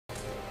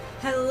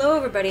Hello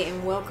everybody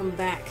and welcome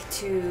back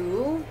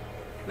to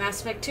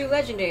Mass Effect 2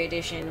 Legendary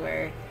Edition,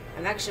 where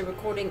I'm actually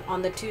recording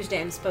on the Tuesday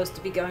I'm supposed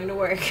to be going to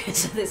work,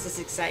 so this is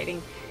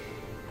exciting.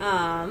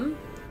 But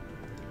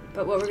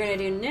what we're gonna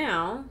do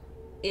now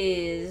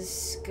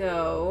is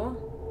go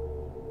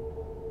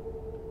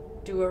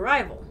do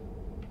Arrival.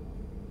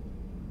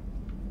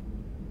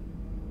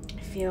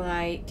 I feel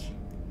like...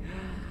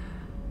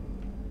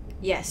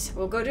 Yes,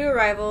 we'll go do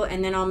Arrival,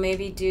 and then I'll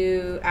maybe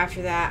do,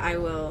 after that, I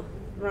will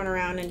run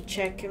around and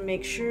check and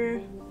make sure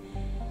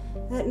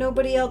that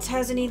nobody else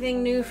has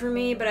anything new for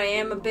me, but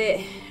I'm a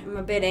bit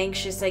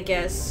anxious, I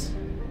guess,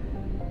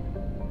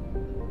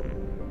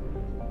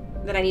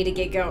 that I need to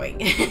get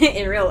going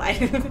in real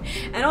life.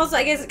 And also,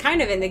 I guess,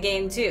 kind of in the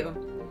game, too.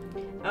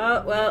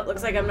 Oh, well,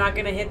 looks like I'm not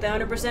gonna hit the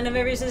 100% of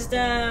every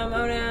system.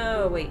 Oh,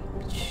 no. Wait.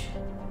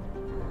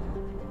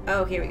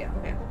 Oh, here we go.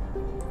 Okay.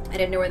 I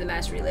didn't know where the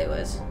mass relay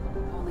was.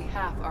 Only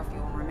half our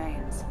fuel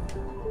remains.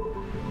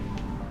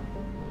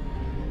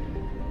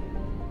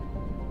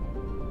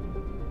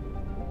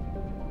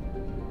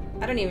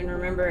 I don't even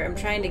remember. I'm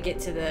trying to get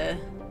to the...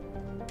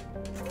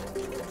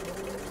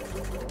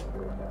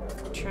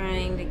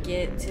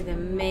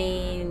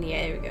 main...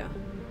 Yeah, there we go.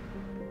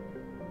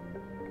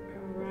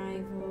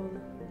 Arrival...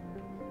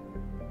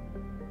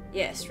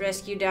 Yes,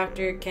 rescue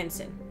Dr.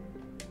 Kenson.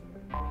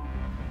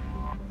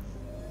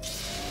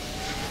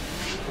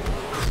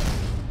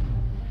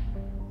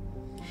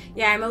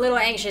 Yeah, I'm a little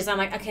anxious. I'm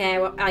like, okay,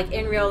 like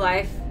in real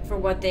life, for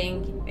one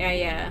thing,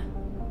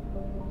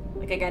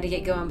 like I gotta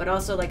get going, but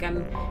also like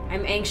I'm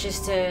anxious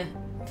to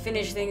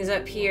finish things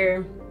up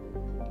here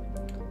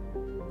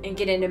and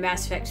get into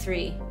Mass Effect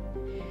 3.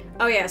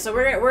 Oh yeah, so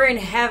we're in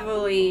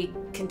heavily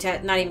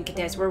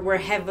we're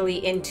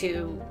heavily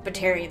into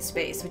Batarian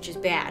space, which is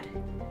bad.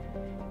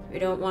 We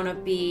don't want to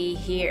be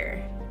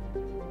here.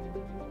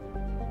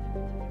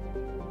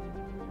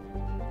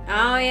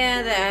 Oh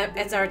yeah, the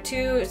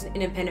SR2 is an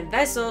independent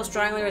vessel,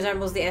 strongly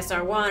resembles the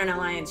SR1, an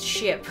Alliance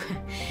ship.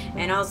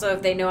 And also,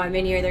 if they know I'm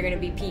in here, they're gonna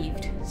be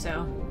peeved,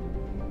 so...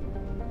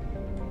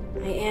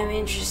 I am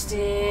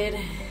interested.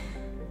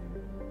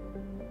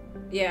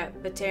 Yeah,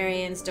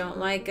 Batarians don't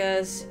like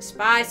us.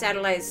 Spy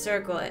satellites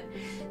circle it.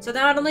 So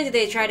not only do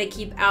they try to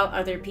keep out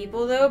other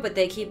people, though, but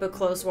they keep a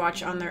close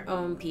watch on their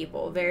own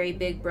people. Very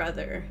Big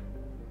Brother.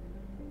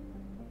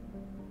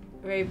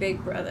 Very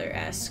Big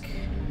Brother-esque.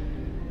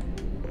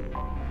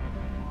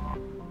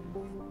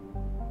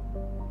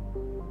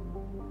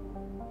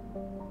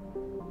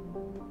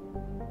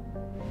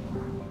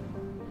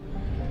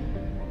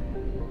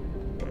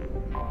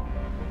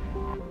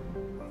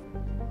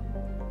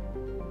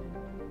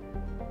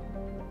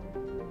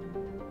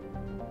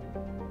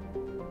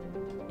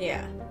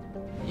 Yeah,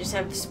 you just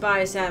have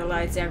spy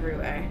satellites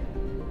everywhere.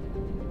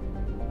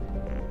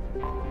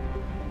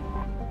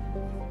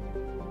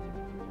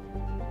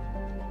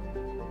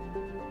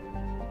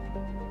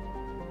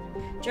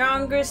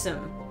 John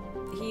Grissom.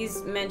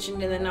 He's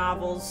mentioned in the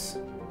novels.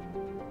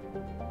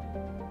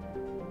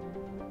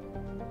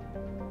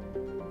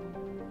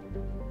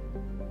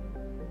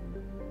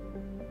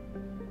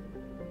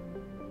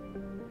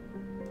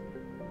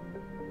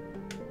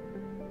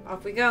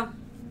 Off we go.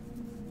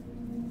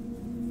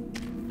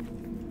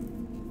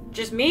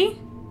 Just me?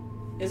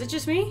 Is it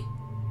just me?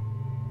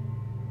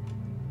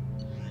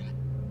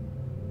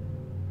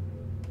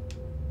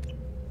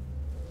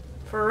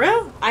 For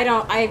real?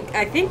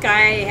 I think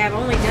I have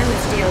only done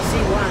this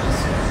DLC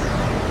once.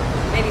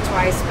 Maybe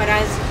twice, but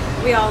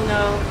as we all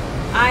know,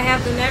 I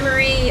have the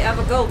memory of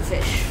a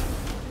goldfish.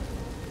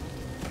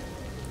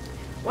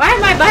 Why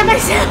am I by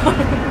myself?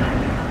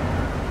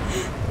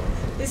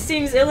 This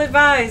seems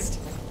ill-advised.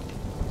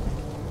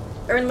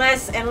 Or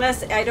unless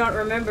I don't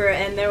remember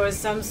and there was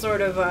some sort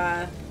of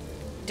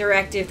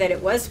directive that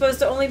it was supposed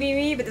to only be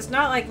me, but it's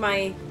not like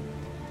my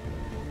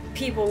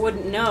people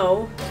wouldn't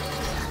know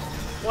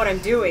what I'm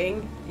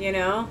doing, you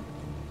know?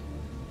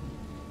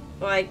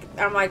 Like,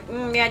 I'm like,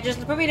 yeah,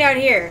 just put me down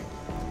here.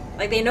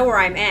 Like, they know where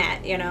I'm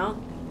at, you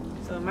know?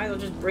 So I might as well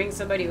just bring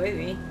somebody with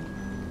me.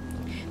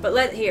 But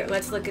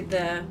let's look at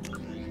the...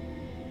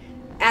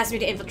 Asked me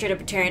to infiltrate a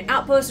Batarian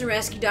outpost and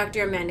rescue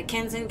Dr. Amanda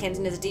Kenson.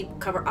 Kenson is a deep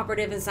cover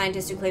operative and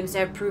scientist who claims to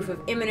have proof of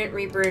imminent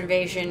Reaper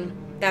invasion.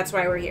 That's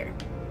why we're here.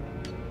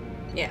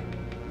 Yeah.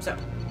 So.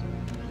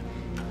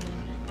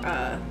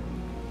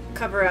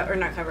 Cover up, or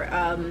not cover,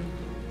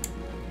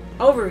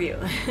 overview.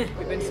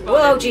 We've been spotted.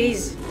 Whoa,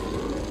 jeez.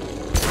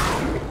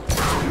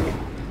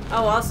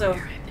 Oh, also.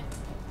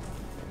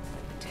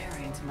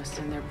 Batarians must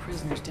send their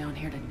prisoners down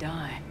here to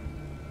die.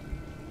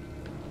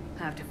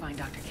 I have to find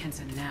Dr.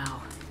 Kenson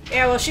now.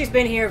 Yeah, well, she's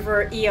been here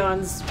for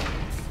eons,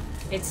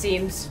 it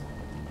seems.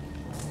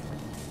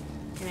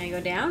 Can I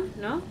go down?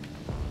 No?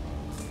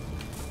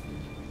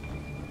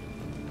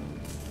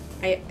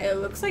 It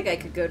looks like I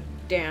could go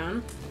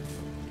down.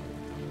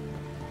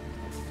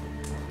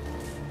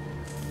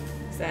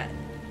 What's that?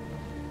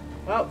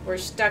 Well, we're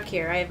stuck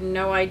here. I have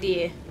no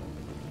idea.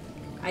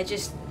 I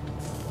just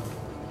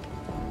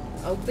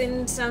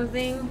opened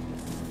something.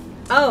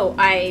 Oh,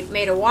 I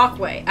made a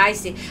walkway. I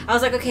see. I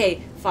was like,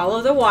 okay,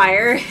 follow the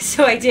wire.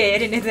 So I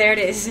did, and there it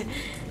is.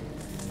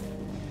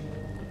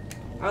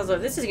 Also,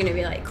 this is gonna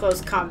be like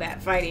close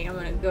combat fighting. I'm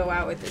gonna go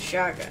out with the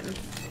shotgun.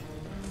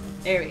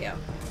 There we go.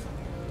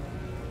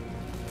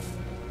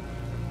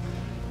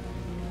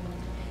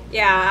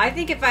 Yeah, I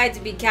think if I had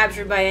to be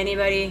captured by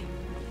anybody,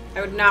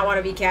 I would not want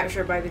to be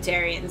captured by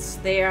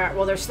Batarians. They are,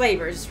 well, they're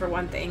slavers, for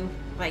one thing.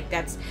 Like,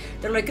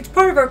 they're like, it's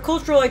part of our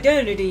cultural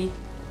identity.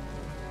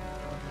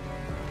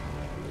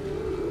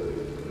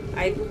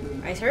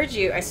 I heard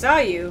you. I saw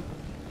you.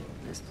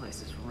 This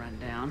place is run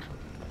down.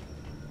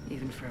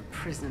 Even for a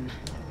prison.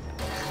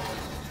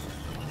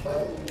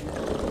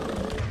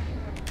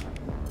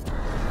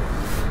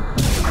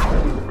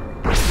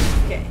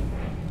 Okay.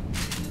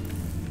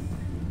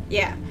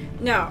 Yeah.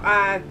 No,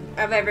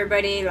 of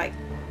everybody, like,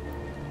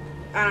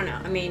 I don't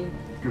know. I mean,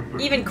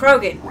 even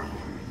Krogan.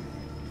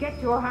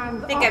 Get your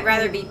hands I think I'd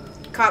rather be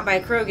caught by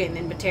Krogan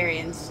than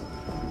Batarians.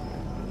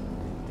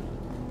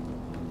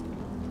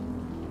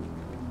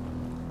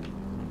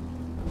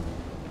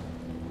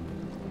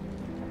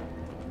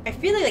 I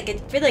feel like I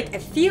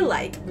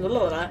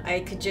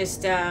could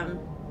just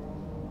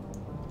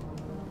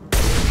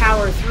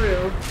power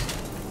through.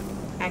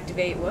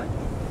 Activate what?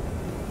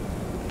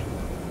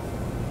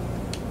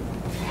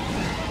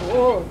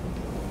 Whoa.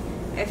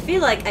 I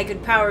feel like I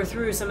could power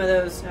through some of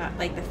those,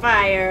 like the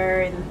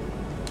fire and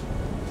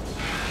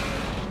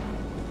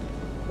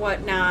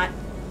whatnot,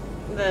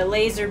 the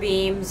laser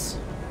beams.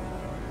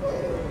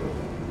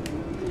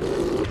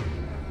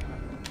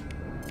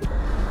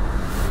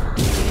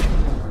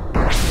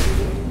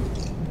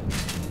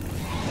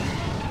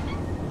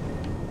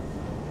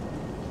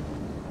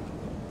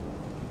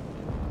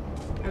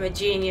 I'm a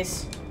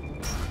genius.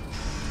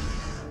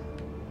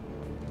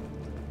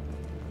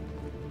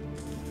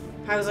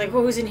 I was like,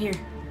 what was in here?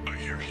 I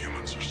hear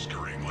humans are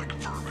scurrying like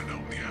vermin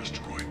out in the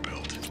asteroid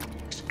belt.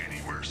 Is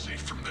anywhere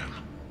safe from them?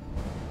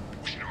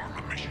 We should arm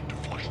a mission to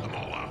flush them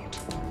all out.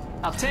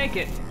 I'll take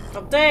it.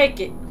 I'll take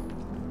it.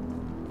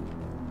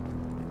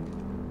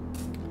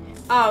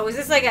 Oh, is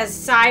this like a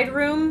side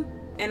room?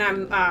 And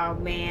oh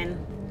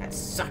man, that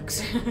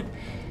sucks.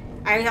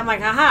 I'm like,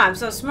 haha, I'm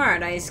so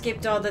smart. I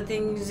skipped all the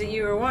things that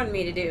you were wanting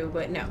me to do,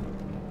 but no.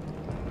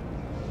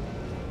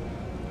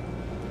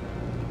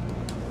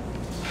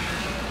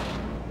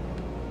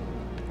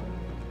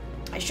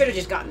 I should have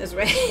just gotten this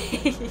way.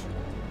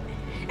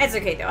 That's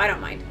okay though, I don't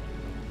mind.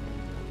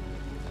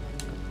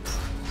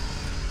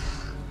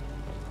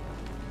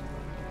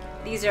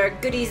 These are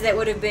goodies that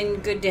would have been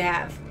good to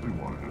have. They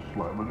wanted to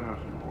slam an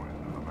asteroid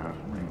into the mass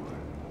relay.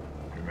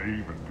 Can they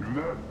even do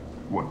that?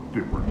 What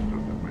difference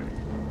does it make?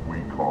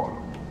 We caught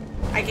them.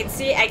 I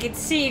can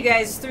see you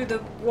guys through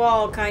the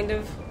wall, kind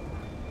of.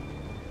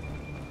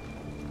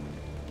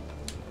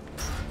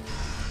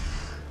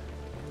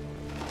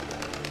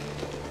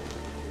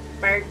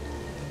 Bird.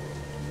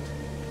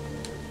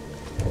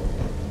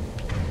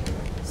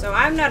 So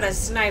I'm not a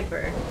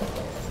sniper.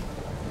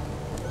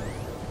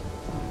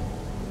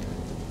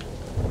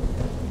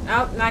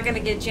 Nope, not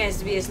gonna get a chance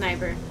to be a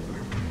sniper.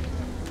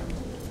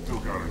 Still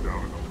got her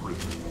down in the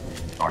prison.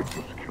 I'd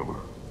just kill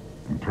her.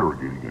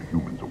 Interrogating a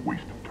human's a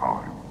waste of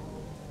time.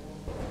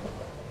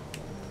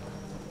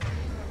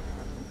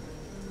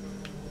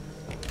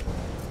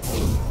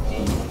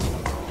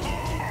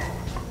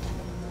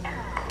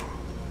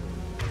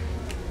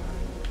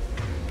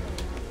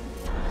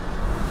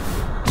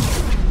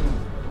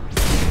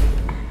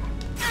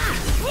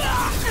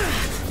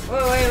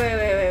 Whoa,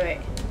 wait.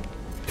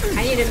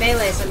 I need to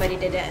melee somebody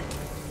to death.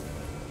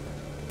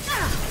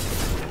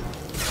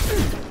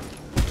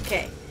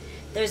 Okay.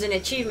 There's an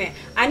achievement.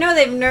 I know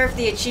they've nerfed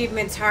the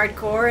achievements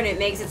hardcore and it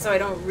makes it so I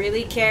don't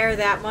really care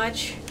that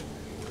much.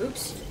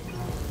 Oops.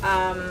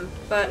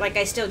 But like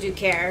I still do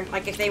care.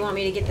 Like if they want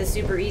me to get the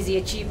super easy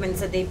achievements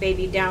that they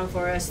babied down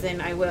for us, then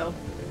I will.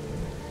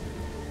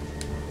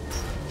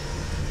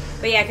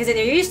 But yeah, because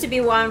there used to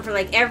be one for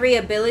like every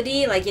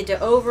ability, like you had to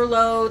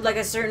overload like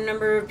a certain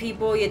number of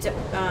people, you had to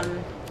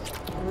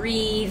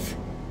reeve,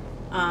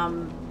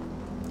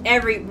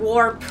 every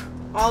warp,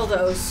 all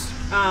those.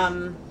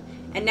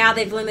 And now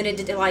they've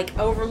limited it to like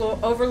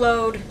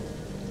overload,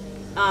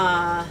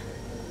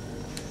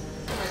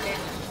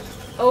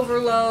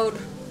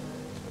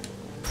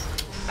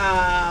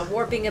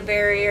 warping a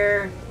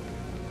barrier,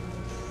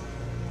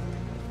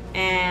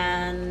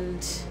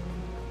 and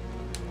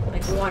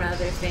like one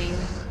other thing.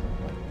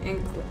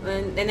 And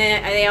then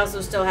they also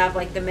still have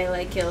like the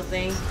melee kill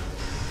thing.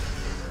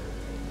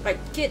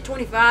 Like, get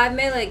 25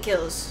 melee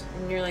kills.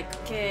 And you're like,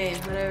 okay,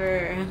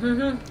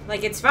 whatever.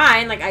 Like, it's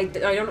fine. Like,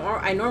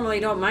 I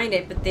normally don't mind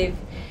it, but they've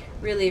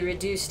really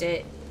reduced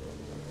it.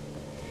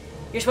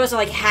 You're supposed to,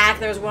 like, hack.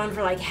 There's one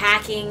for, like,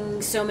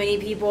 hacking so many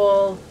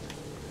people.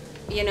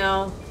 You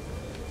know.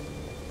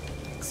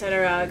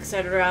 Etc.,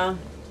 etc.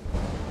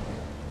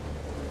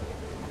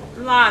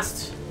 I'm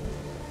lost.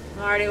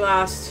 I'm already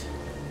lost.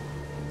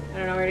 I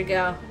don't know where to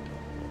go.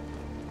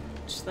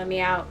 Just let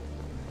me out.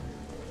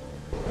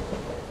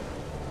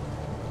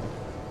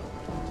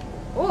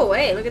 Oh,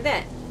 wait, look at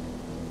that.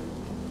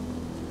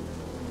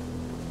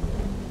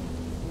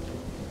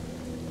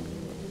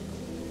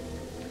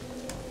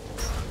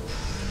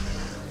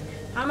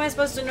 How am I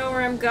supposed to know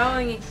where I'm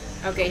going?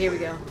 Okay, here we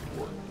go. It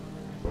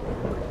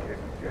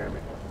can't be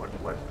damaged, much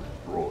less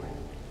destroyed.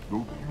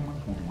 Those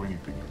humans will do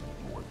anything to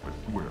destroy,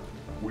 I swear.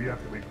 We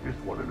have to make this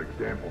one an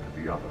example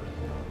to the others.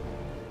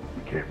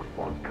 We can't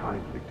respond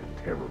kindly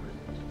to terrorists.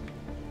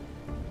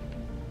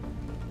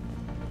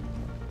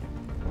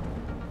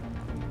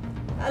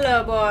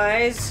 Hello,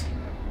 boys.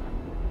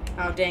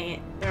 Oh, dang it.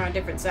 They're on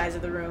different sides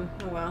of the room.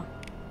 Oh, well.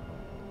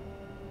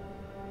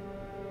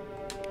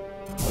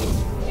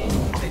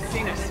 They've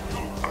seen us.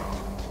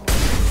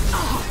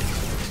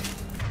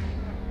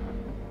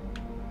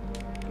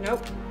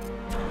 Nope.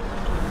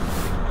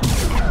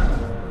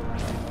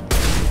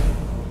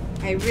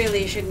 I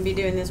really shouldn't be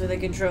doing this with a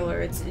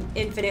controller. It's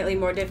infinitely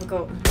more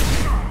difficult.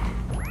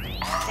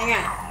 Hang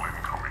on.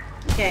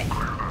 Okay.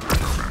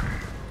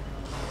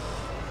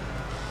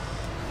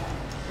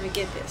 Let me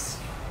get this.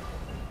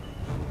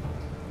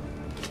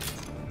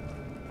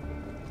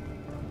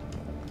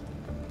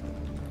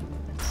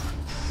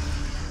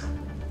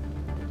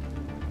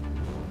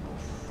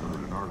 I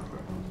heard an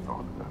artifact was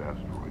found in that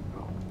asteroid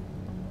belt.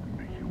 Think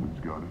the humans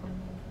got it?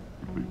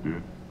 If they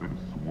did, they'd have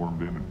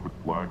swarmed in and put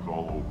flags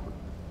all over it.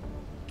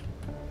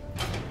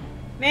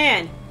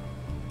 Man,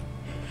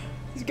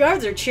 these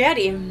guards are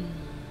chatty.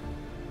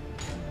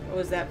 What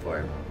was that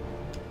for?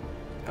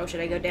 Oh, should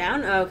I go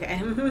down? Oh, okay.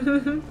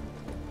 Do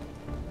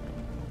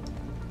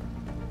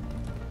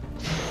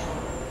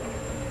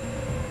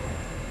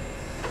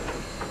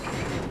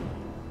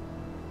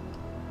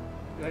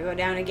I go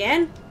down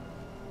again?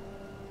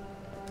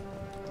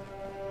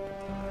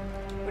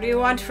 What do you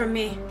want from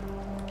me?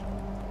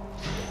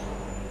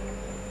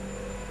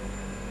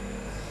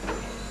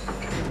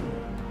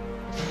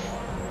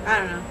 I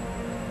don't know.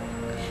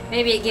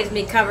 Maybe it gives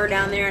me cover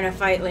down there in a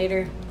fight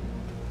later.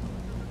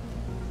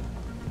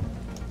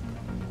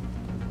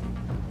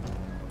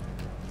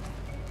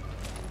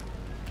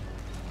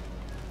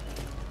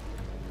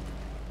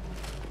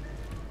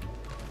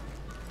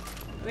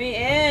 Let me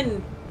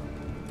in.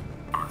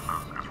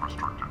 Access is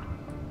restricted.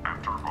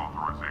 Enter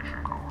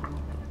authorization code.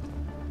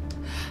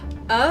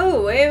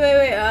 Oh, wait.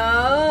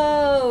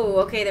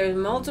 Oh, okay, there's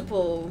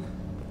multiple.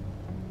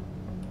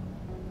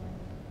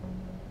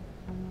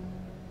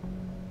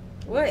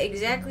 What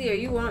exactly are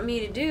you want me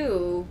to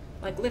do?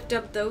 Like lift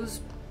up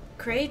those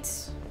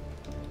crates?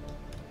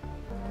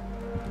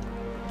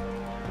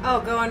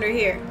 Oh, go under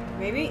here.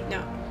 Maybe?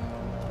 No.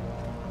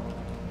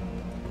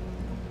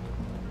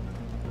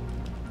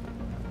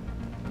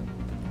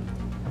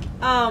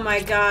 Oh my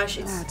gosh,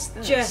 it's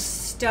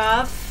just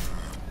stuff.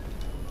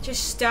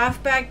 Just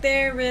stuff back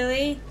there,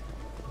 really?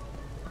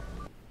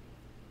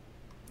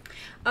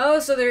 Oh,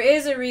 so there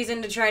is a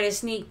reason to try to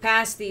sneak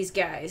past these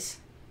guys.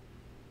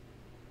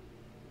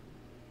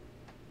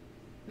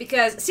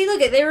 Because, see,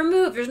 look, they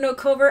removed. There's no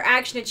covert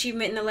action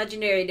achievement in the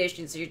Legendary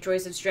Edition, so your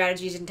choice of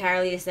strategy is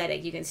entirely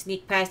aesthetic. You can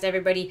sneak past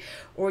everybody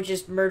or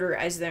just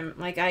murderize them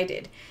like I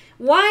did.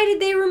 Why did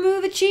they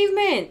remove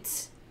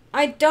achievements?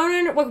 I don't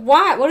understand.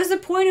 Why? What is the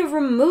point of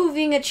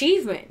removing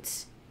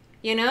achievements?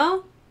 You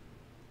know?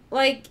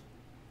 Like,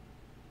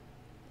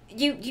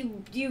 you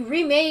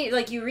remade,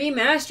 like, you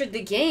remastered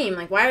the game.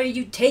 Like, why are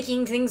you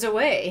taking things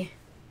away?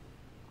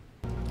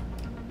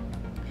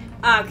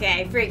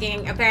 Okay,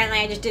 freaking, apparently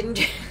I just didn't...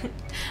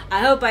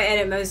 I hope I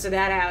edit most of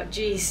that out.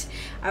 Jeez.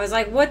 I was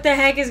like, what the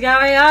heck is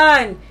going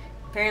on?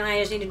 Apparently I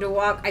just needed to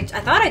walk... I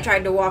thought I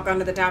tried to walk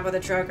onto the top of the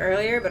truck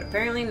earlier, but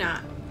apparently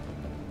not.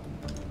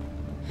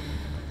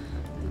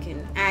 I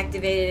can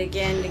activate it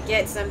again to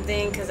get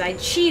something, because I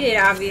cheated,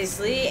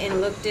 obviously, and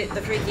looked at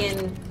the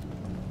freaking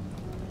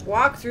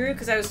walkthrough,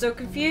 because I was so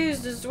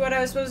confused as to what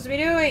I was supposed to be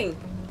doing.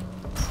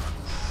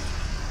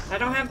 I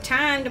don't have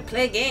time to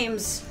play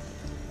games.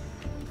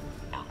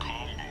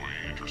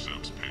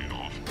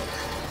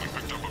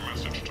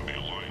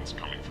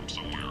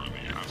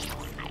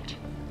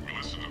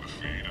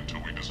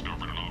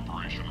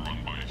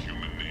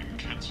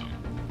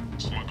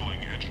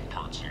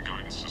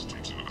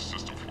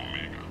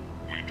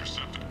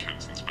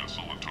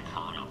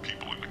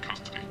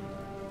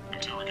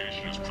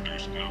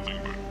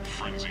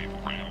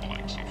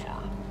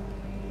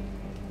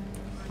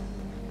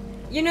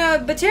 You know,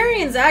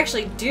 Batarians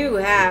actually do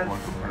have...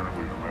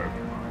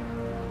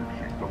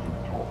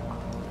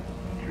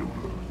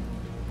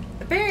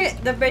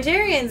 The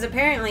Batarians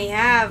apparently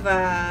have,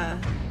 I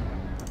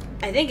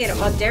think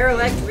a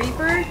derelict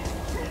Reaper.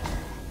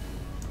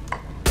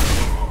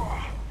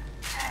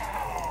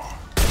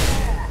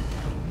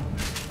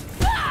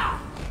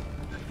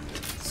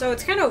 So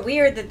it's kind of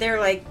weird that they're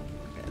like...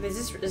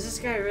 Is this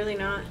guy really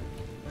not...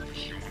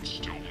 Humans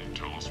still won't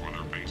tell us where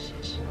their base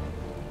is.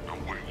 No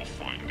way we'll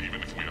find it,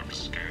 even if we have to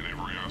scan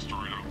every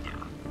asteroid out there.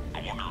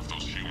 I wonder if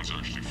those humans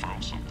actually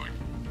found something.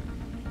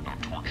 Now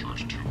torture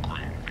is too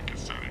great to get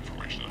that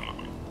information out of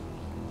them.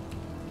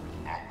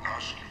 I'll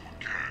ask you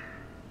again.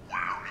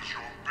 Where is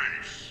your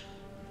base?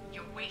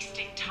 You're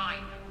wasting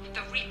time.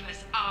 The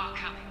Reapers are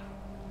coming.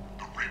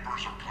 The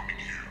Reapers are coming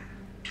here,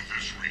 to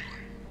this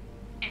relay.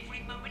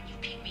 Every moment you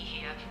keep me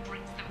here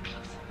brings them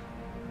closer.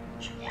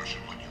 So why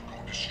should let you go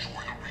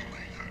destroy the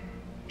relay then?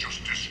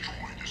 Just do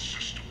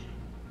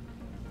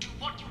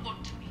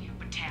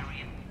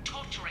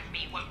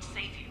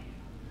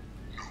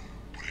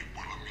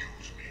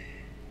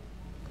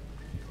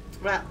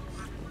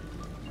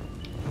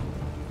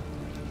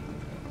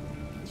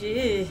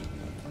Gee.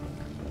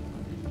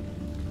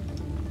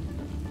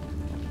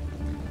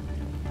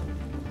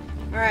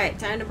 Alright,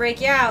 time to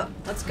break you out.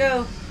 Let's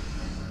go.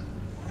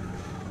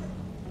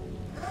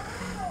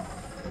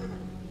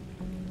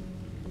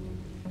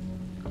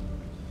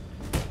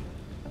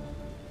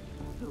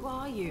 Who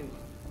are you?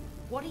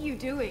 What are you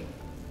doing?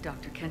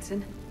 Dr.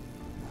 Kenson?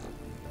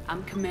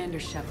 I'm Commander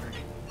Shepard.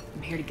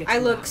 I'm here to get you I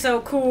look out. so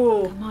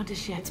cool. Commander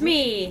Shepard. It's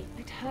me.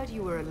 I'd heard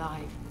you were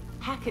alive.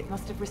 Hackett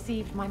must have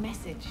received my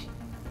message.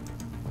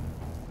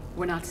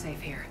 We're not safe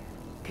here.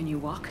 Can you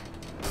walk?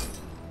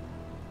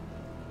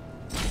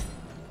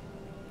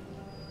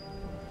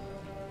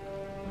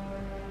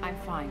 I'm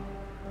fine.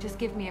 Just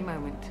give me a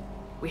moment.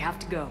 We have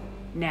to go.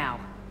 Now.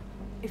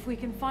 If we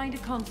can find a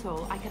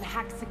console, I can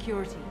hack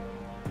security.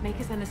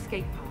 Make us an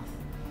escape path.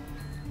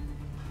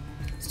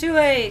 It's too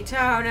late.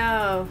 Oh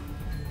no.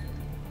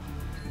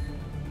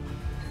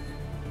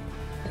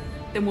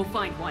 Then we'll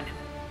find one.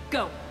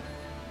 Go!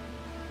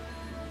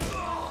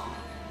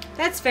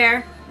 That's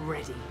fair.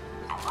 Ready.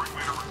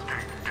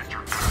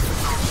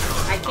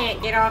 I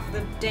can't get off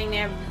the dang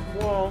damn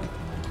wall.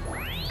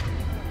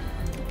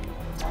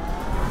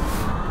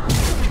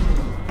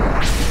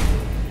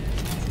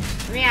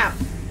 Let me out.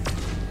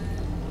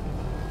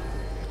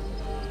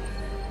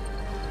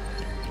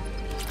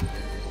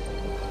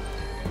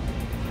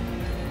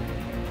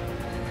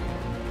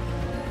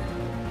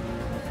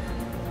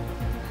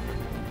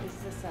 This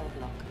is a cell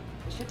block.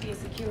 There should be a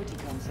security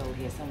console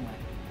here somewhere.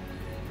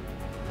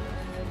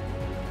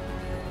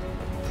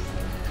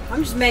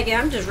 I'm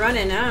just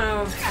running. I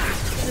don't know.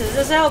 This is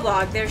a cell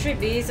block. There should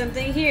be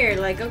something here.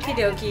 Like, okie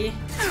dokie.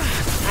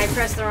 I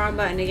pressed the wrong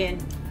button again.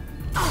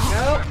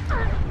 Nope.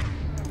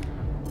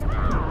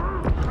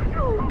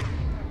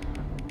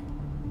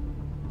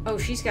 Oh,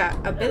 she's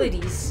got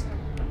abilities.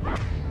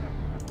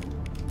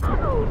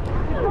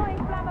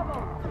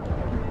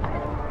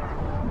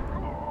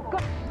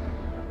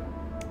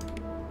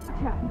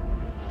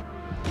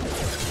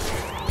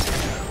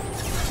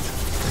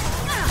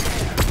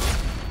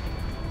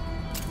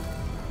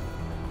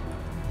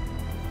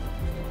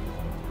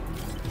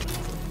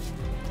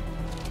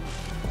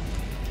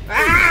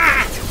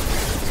 Ah!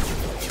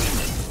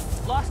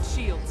 Lost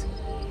shields.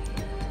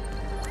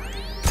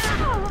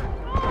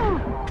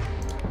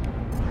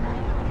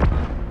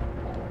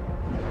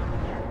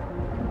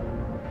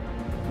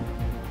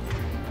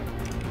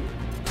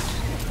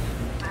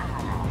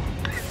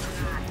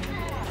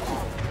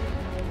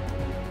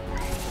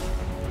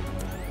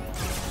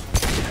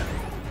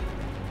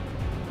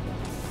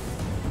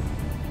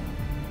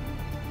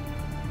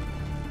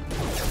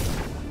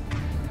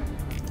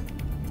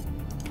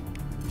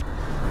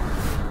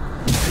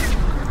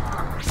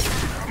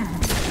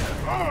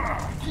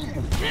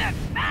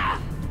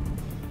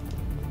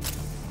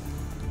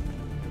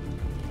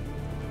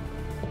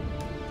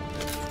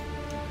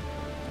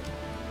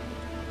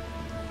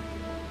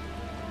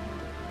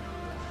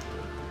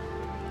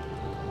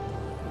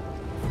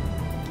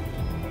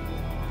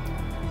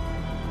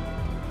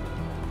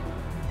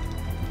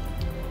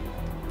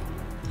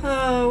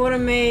 Oh, what a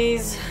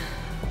maze.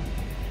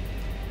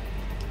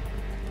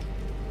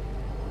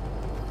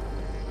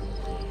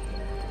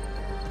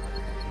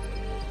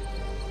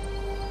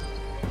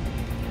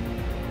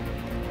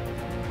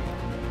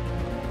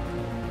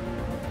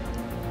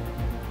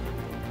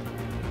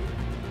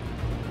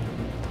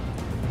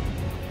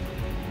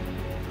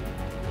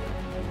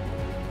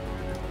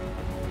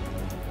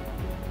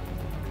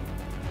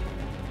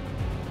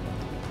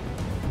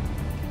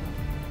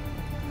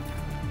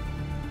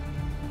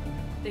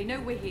 They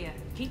know we're here.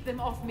 Keep them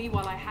off me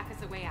while I hack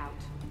us a way out.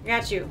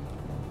 Got you.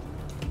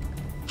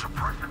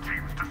 Suppress the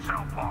teams to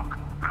cell block.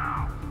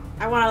 Now.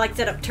 I want to like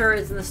set up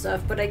turrets and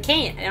stuff, but I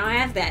can't. I don't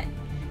have that.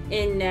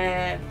 In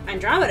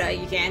Andromeda,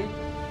 you can.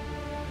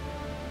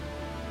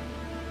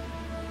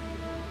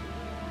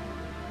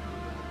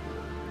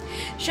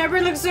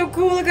 Shepard looks so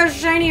cool. Look how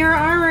shiny her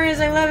armor is.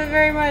 I love it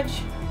very much.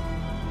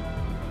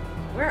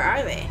 Where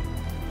are they?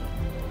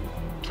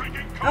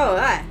 Oh,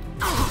 that.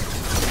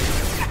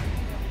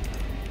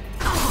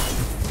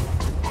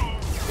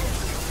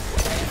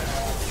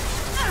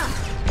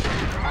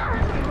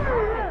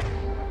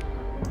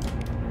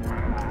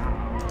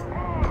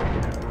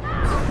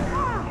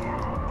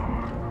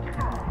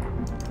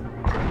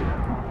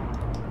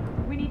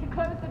 We need to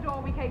close the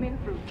door we came in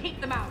through.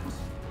 Keep them out.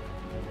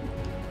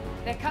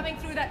 They're coming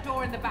through that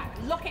door in the back.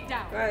 Lock it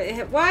down.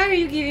 Why are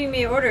you giving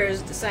me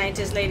orders, the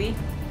scientist lady?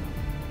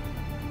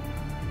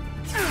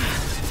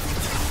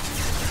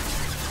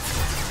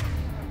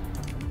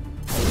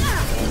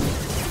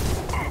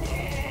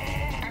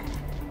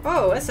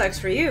 Oh, that sucks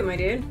for you, my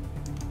dude.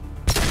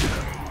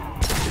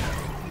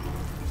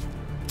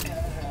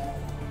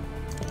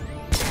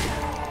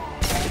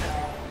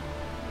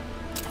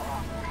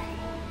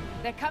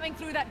 They're coming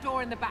through that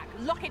door in the back.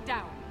 Lock it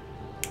down.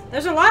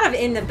 There's a lot of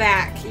in the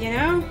back, you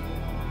know?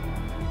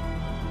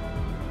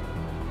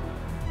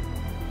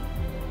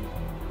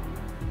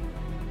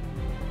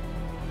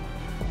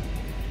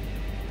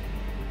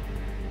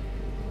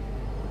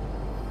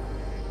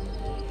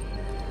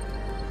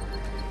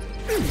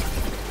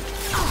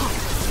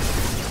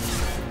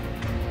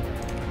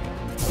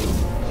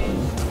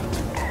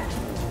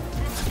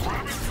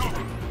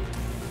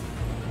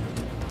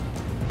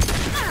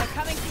 They're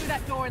coming through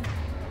that door in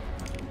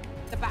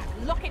the back.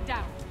 Lock it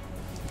down.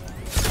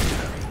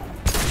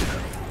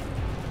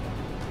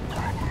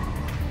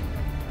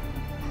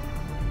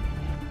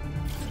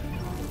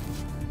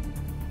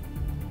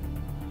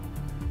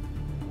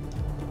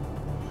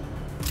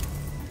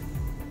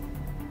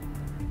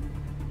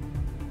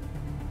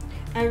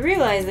 I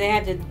realized they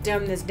had to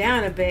dumb this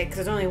down a bit because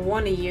there's only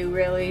one of you,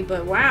 really,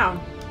 but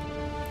wow.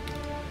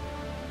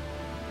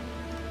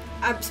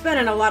 I'm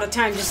spending a lot of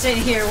time just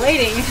sitting here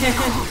waiting.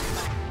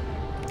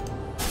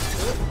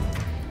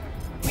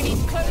 We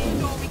need to close the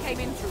door we came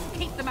in through.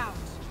 Keep them out.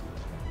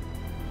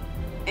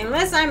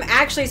 Unless I'm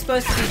actually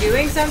supposed to be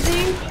doing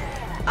something.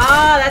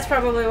 Ah, that's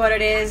probably what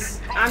it is.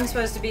 I'm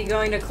supposed to be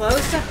going to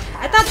close stuff.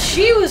 I thought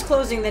she was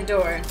closing the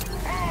door.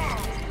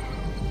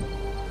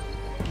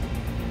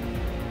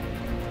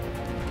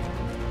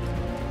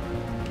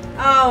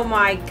 Oh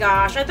my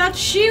gosh, I thought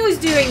she was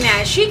doing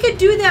that. She could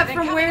do that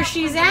from where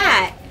she's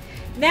at.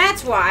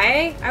 That's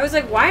why. I was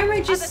like, why am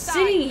I just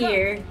sitting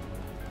here?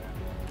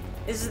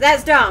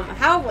 That's dumb.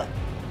 How?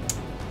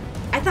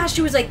 I thought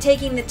she was like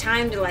taking the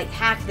time to like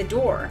hack the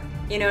door.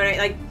 You know what I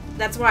like?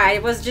 That's why I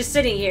was just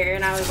sitting here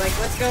and I was like,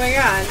 what's going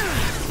on?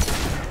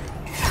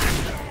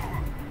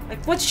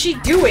 Like, what's she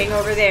doing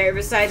over there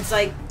besides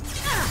like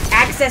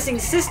accessing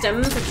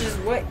systems, which is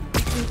what you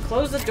can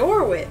close the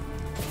door with?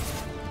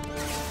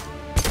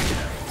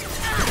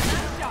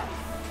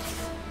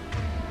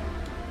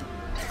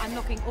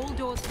 Unlocking all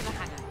doors to the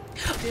hangar.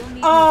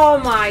 Oh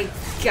my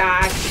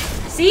gosh.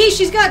 See,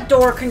 she's got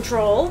door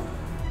control.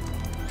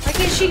 Why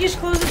can't she just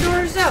close the door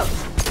herself?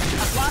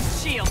 I've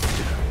lost shield.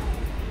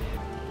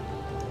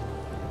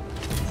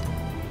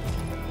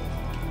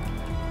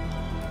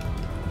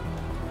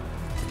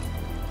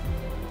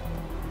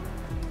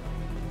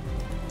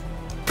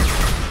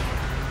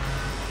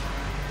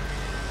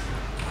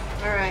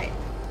 Alright.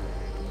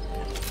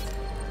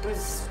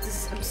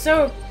 I'm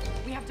so...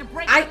 We have to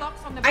break the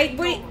locks on the big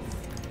wait. doors.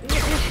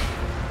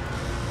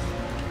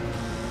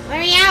 Let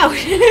me out!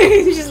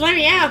 Just let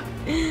me out!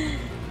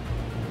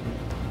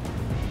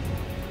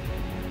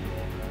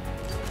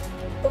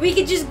 We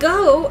could just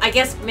go. I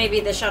guess maybe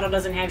the shuttle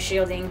doesn't have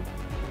shielding.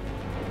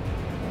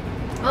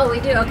 Oh, we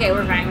do? Okay,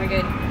 we're fine. We're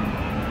good.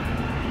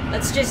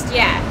 Let's just,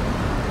 yeah.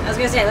 I was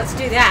gonna say, let's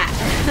do that.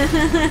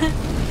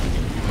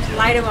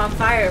 Light them on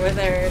fire with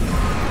our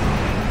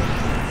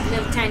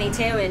little tiny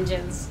tail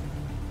engines.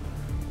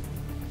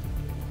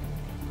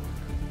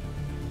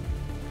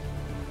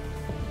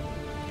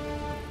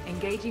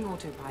 Engaging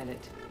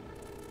autopilot.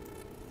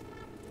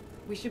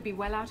 We should be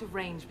well out of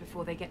range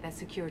before they get their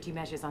security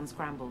measures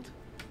unscrambled.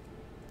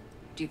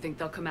 Do you think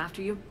they'll come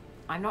after you?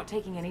 I'm not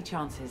taking any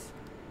chances.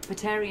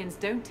 Batarians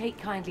don't take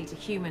kindly to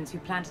humans who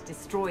plan to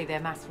destroy their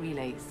mass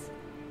relays.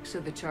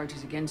 So the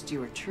charges against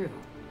you are true.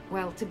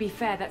 Well, to be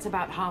fair, that's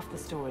about half the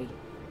story.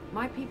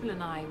 My people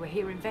and I were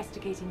here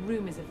investigating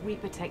rumors of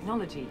Reaper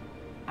technology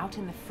out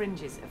in the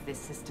fringes of this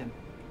system.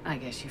 I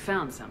guess you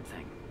found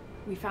something.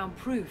 We found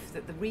proof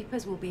that the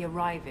Reapers will be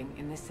arriving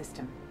in this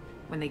system.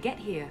 When they get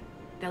here,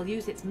 they'll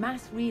use its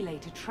mass relay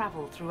to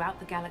travel throughout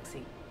the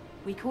galaxy.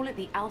 We call it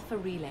the Alpha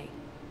Relay.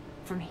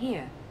 From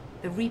here,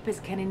 the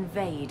Reapers can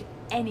invade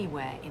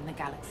anywhere in the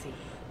galaxy.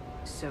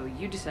 So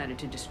you decided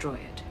to destroy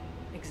it.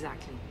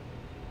 Exactly.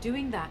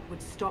 Doing that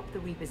would stop the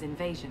Reapers'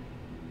 invasion.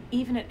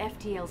 Even at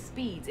FTL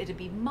speeds, it'd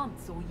be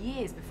months or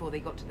years before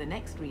they got to the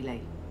next relay.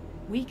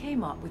 We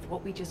came up with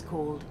what we just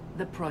called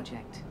the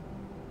Project.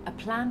 A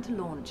plan to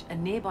launch a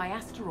nearby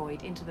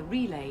asteroid into the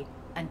relay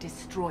and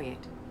destroy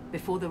it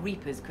before the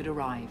Reapers could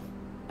arrive.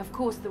 Of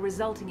course, the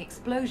resulting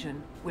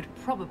explosion would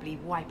probably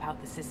wipe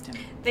out the system.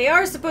 They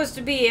are supposed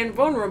to be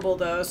invulnerable,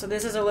 though, so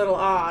this is a little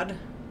odd.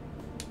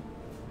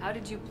 How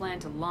did you plan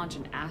to launch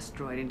an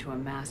asteroid into a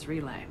mass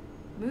relay?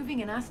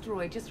 Moving an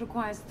asteroid just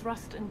requires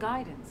thrust and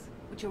guidance,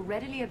 which are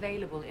readily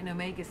available in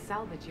Omega's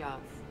salvage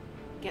yards.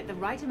 Get the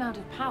right amount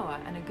of power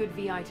and a good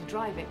VI to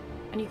drive it,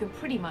 and you can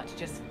pretty much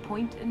just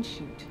point and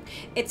shoot.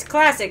 It's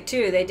classic,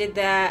 too. They did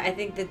that, I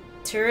think the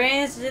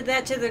Turians did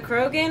that to the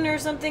Krogan or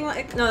something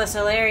like... No, the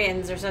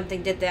Solarians or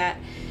something did that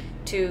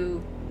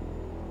to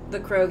the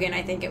Krogan,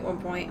 I think, at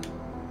one point.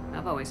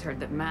 I've always heard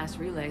that mass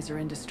relays are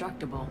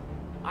indestructible.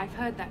 I've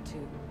heard that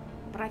too.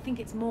 But I think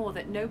it's more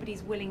that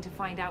nobody's willing to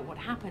find out what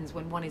happens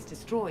when one is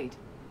destroyed.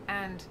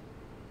 And,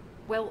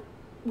 well,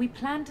 we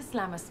plan to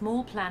slam a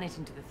small planet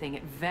into the thing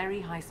at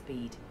very high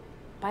speed.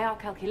 By our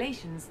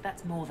calculations,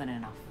 that's more than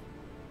enough.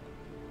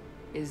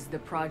 Is the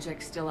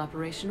project still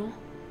operational?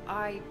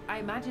 I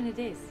imagine it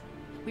is.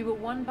 We were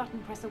one button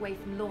press away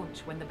from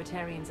launch when the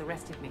Batarians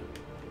arrested me.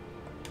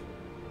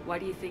 Why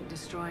do you think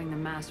destroying the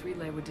mass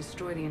relay would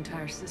destroy the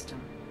entire system?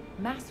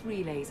 Mass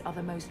relays are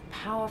the most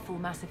powerful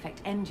Mass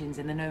Effect engines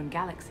in the known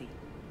galaxy.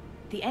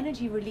 The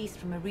energy released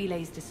from a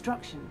relay's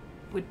destruction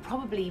would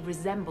probably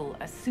resemble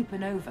a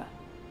supernova.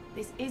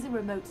 This is a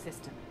remote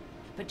system,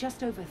 but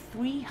just over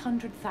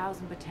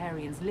 300,000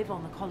 Batarians live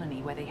on the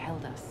colony where they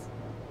held us.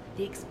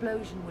 The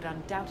explosion would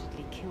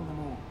undoubtedly kill them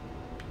all.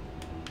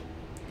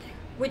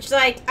 Which,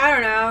 like, I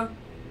don't know.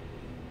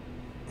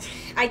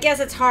 I guess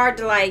it's hard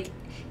to, like,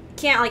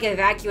 can't, like,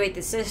 evacuate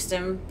the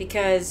system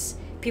because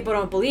people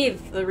don't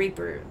believe the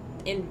Reaper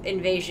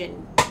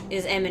invasion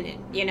is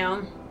imminent, you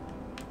know?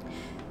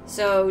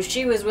 So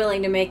she was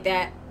willing to make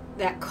that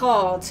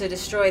call to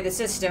destroy the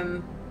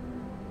system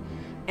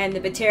and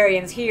the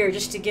Batarians here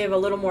just to give a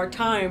little more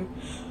time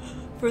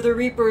for the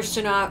Reapers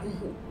to not,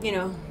 you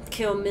know,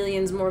 kill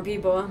millions more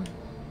people.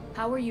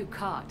 How were you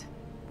caught?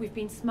 We've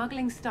been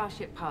smuggling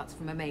starship parts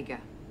from Omega.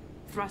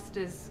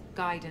 Thrusters,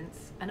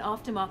 guidance, and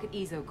aftermarket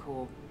ESO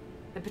core.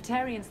 The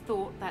Batarians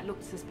thought that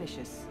looked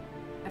suspicious.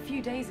 A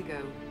few days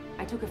ago,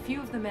 I took a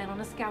few of the men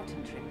on a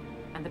scouting trip,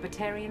 and the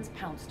Batarians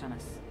pounced on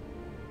us.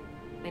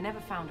 They never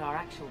found our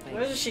actual base.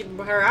 Where's she?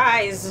 Her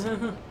eyes.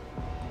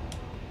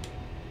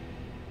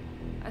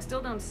 I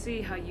still don't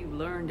see how you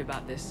learned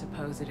about this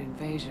supposed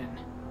invasion.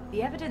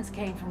 The evidence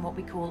came from what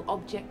we call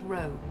Object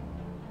Rho,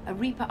 a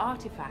Reaper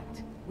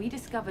artifact we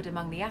discovered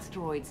among the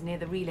asteroids near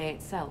the relay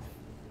itself.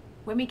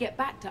 When we get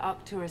back to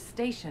Arcturus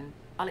Station,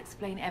 I'll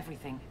explain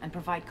everything and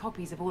provide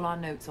copies of all our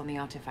notes on the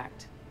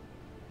artifact.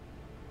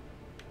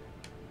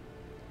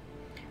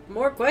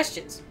 More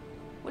questions.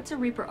 What's a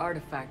Reaper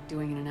artifact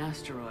doing in an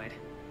asteroid?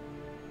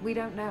 We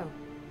don't know,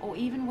 or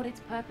even what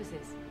its purpose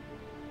is.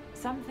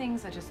 Some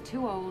things are just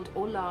too old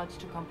or large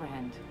to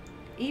comprehend.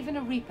 Even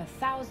a Reaper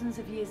thousands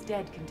of years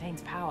dead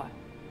contains power.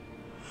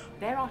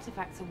 Their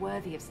artifacts are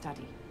worthy of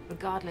study,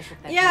 regardless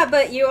of their Yeah,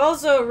 purpose. but you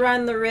also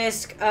run the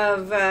risk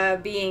of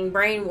being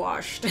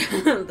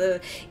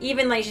brainwashed.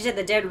 Even like she said,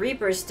 the dead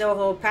Reapers still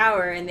hold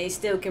power and they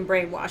still can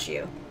brainwash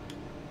you.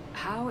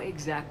 How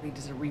exactly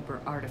does a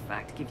Reaper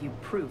artifact give you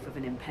proof of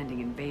an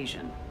impending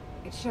invasion?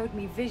 It showed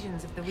me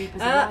visions of the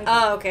Reapers arriving.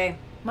 Oh, okay.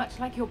 Much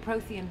like your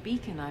Prothean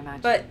beacon, I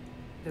imagine. But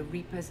the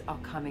Reapers are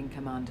coming,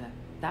 Commander.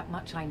 That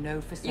much I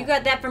know for certain. you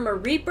got that from a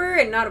Reaper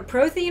and not a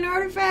Prothean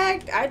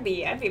artifact? I'd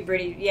be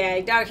pretty... Yeah,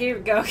 Doc, here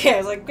we go. Okay, I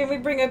was like, can we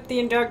bring up the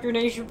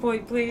indoctrination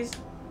point, please?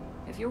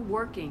 If you're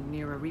working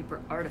near a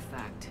Reaper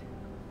artifact,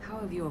 how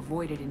have you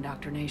avoided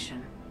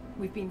indoctrination?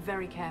 We've been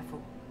very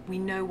careful. We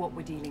know what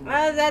we're dealing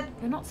with.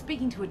 You're not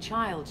speaking to a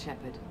child,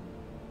 Shepard.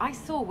 I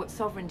saw what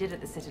Sovereign did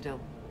at the Citadel.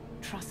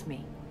 Trust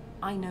me,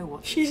 I know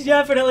what... She's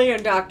definitely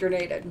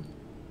indoctrinated.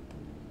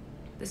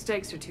 The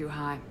stakes are too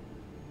high.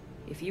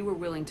 If you were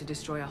willing to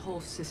destroy a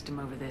whole system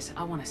over this,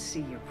 I want to see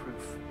your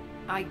proof.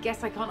 I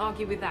guess I can't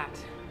argue with that.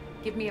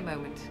 Give me a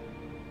moment.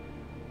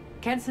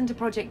 Kenson to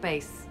Project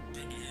Base.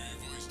 Good to hear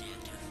your voice,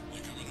 Doctor.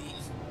 You coming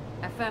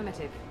home?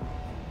 Affirmative.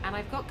 And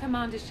I've got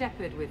Commander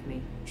Shepard with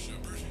me.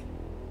 Shepard?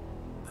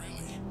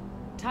 Really?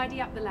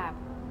 Tidy up the lab.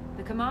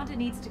 The Commander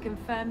needs to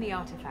confirm the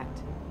artifact.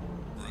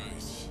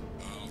 Right.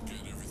 I'll get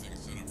everything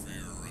set up for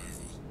your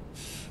arrival.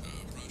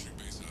 Project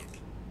Base out.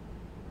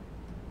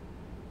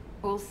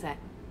 All set.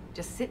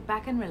 Just sit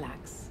back and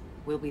relax.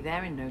 We'll be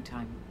there in no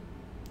time.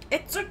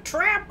 It's a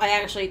trap!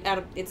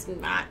 It's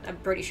not. I'm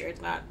pretty sure it's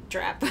not a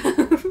trap.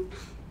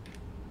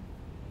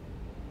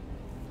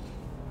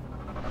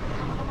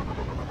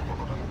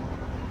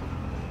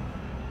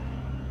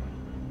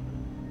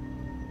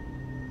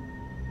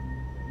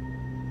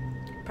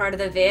 Part of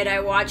the vid I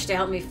watched to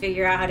help me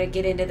figure out how to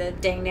get into the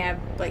dang nab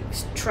like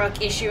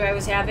truck issue I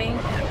was having.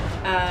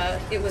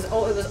 It was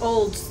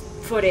old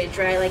footage,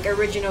 right? Like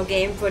original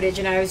game footage,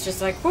 and I was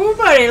just like, "Oh,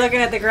 buddy!" Looking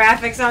at the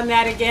graphics on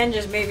that again,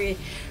 just made me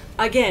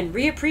again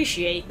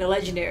reappreciate the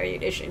Legendary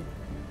Edition.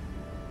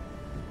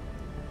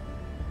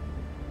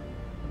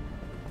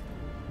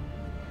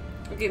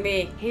 Look at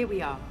me. Here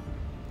we are.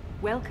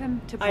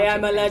 Welcome to I Project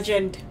am a Base.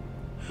 legend.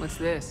 What's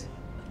this?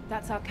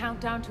 That's our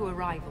countdown to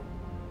arrival.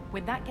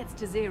 When that gets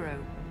to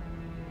 0,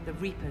 the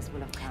Reapers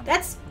will have come.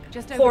 That's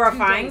just over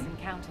horrifying. 2 days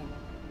and counting.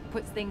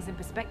 Puts things in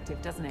perspective,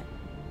 doesn't it?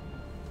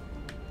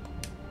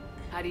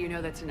 How do you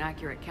know that's an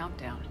accurate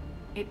countdown?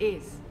 It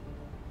is.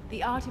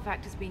 The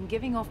artifact has been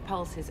giving off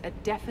pulses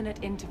at definite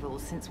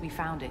intervals since we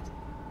found it.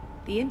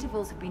 The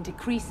intervals have been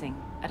decreasing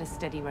at a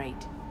steady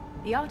rate.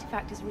 The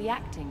artifact is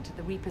reacting to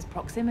the Reaper's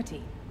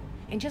proximity.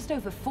 In just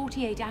over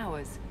 48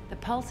 hours, the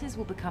pulses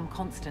will become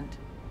constant,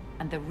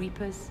 and the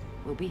Reapers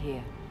will be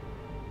here.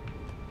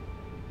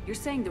 You're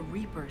saying the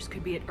Reapers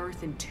could be at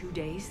Earth in 2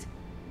 days?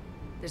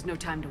 There's no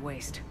time to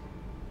waste.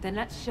 Then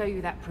let's show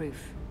you that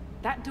proof.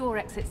 That door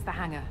exits the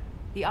hangar.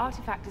 The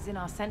artifact is in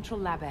our central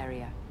lab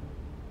area.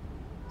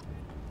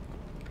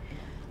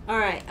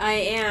 Alright, I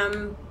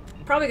am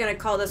probably going to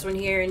call this one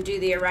here and do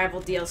the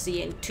Arrival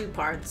DLC in 2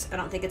 parts. I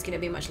don't think it's going to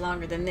be much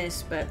longer than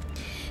this, but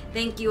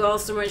thank you all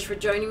so much for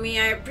joining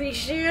me. I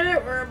appreciate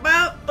it. We're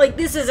about, like,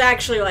 this is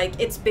actually, like,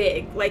 it's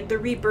big. Like, the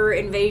Reaper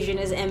invasion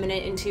is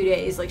imminent in 2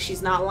 days. Like,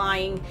 she's not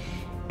lying.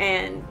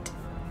 And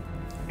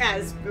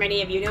as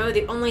many of you know,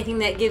 the only thing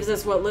that gives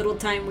us what little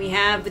time we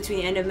have between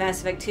the end of Mass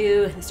Effect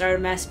 2 and the start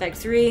of Mass Effect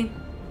 3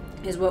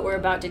 is what we're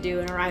about to do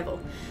in Arrival.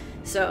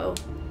 So,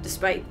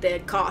 despite the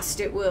cost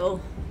it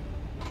will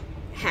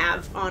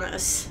have on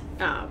us,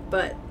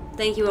 but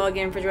Thank you all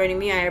again for joining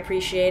me. I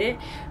appreciate it.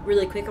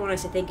 Really quick, I want to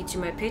say thank you to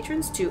my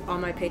patrons, to all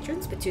my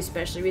patrons, but to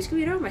especially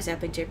Riscuito, my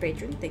sapling tier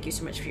patron. Thank you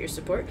so much for your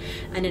support.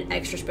 And an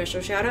extra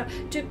special shout out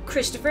to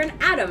Christopher and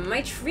Adam,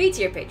 my tree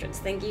tier patrons.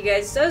 Thank you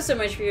guys so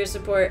much for your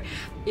support.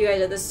 You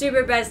guys are the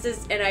super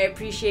bestest, and I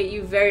appreciate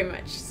you very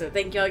much. So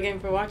thank you all again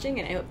for watching,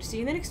 and I hope to see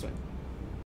you in the next one.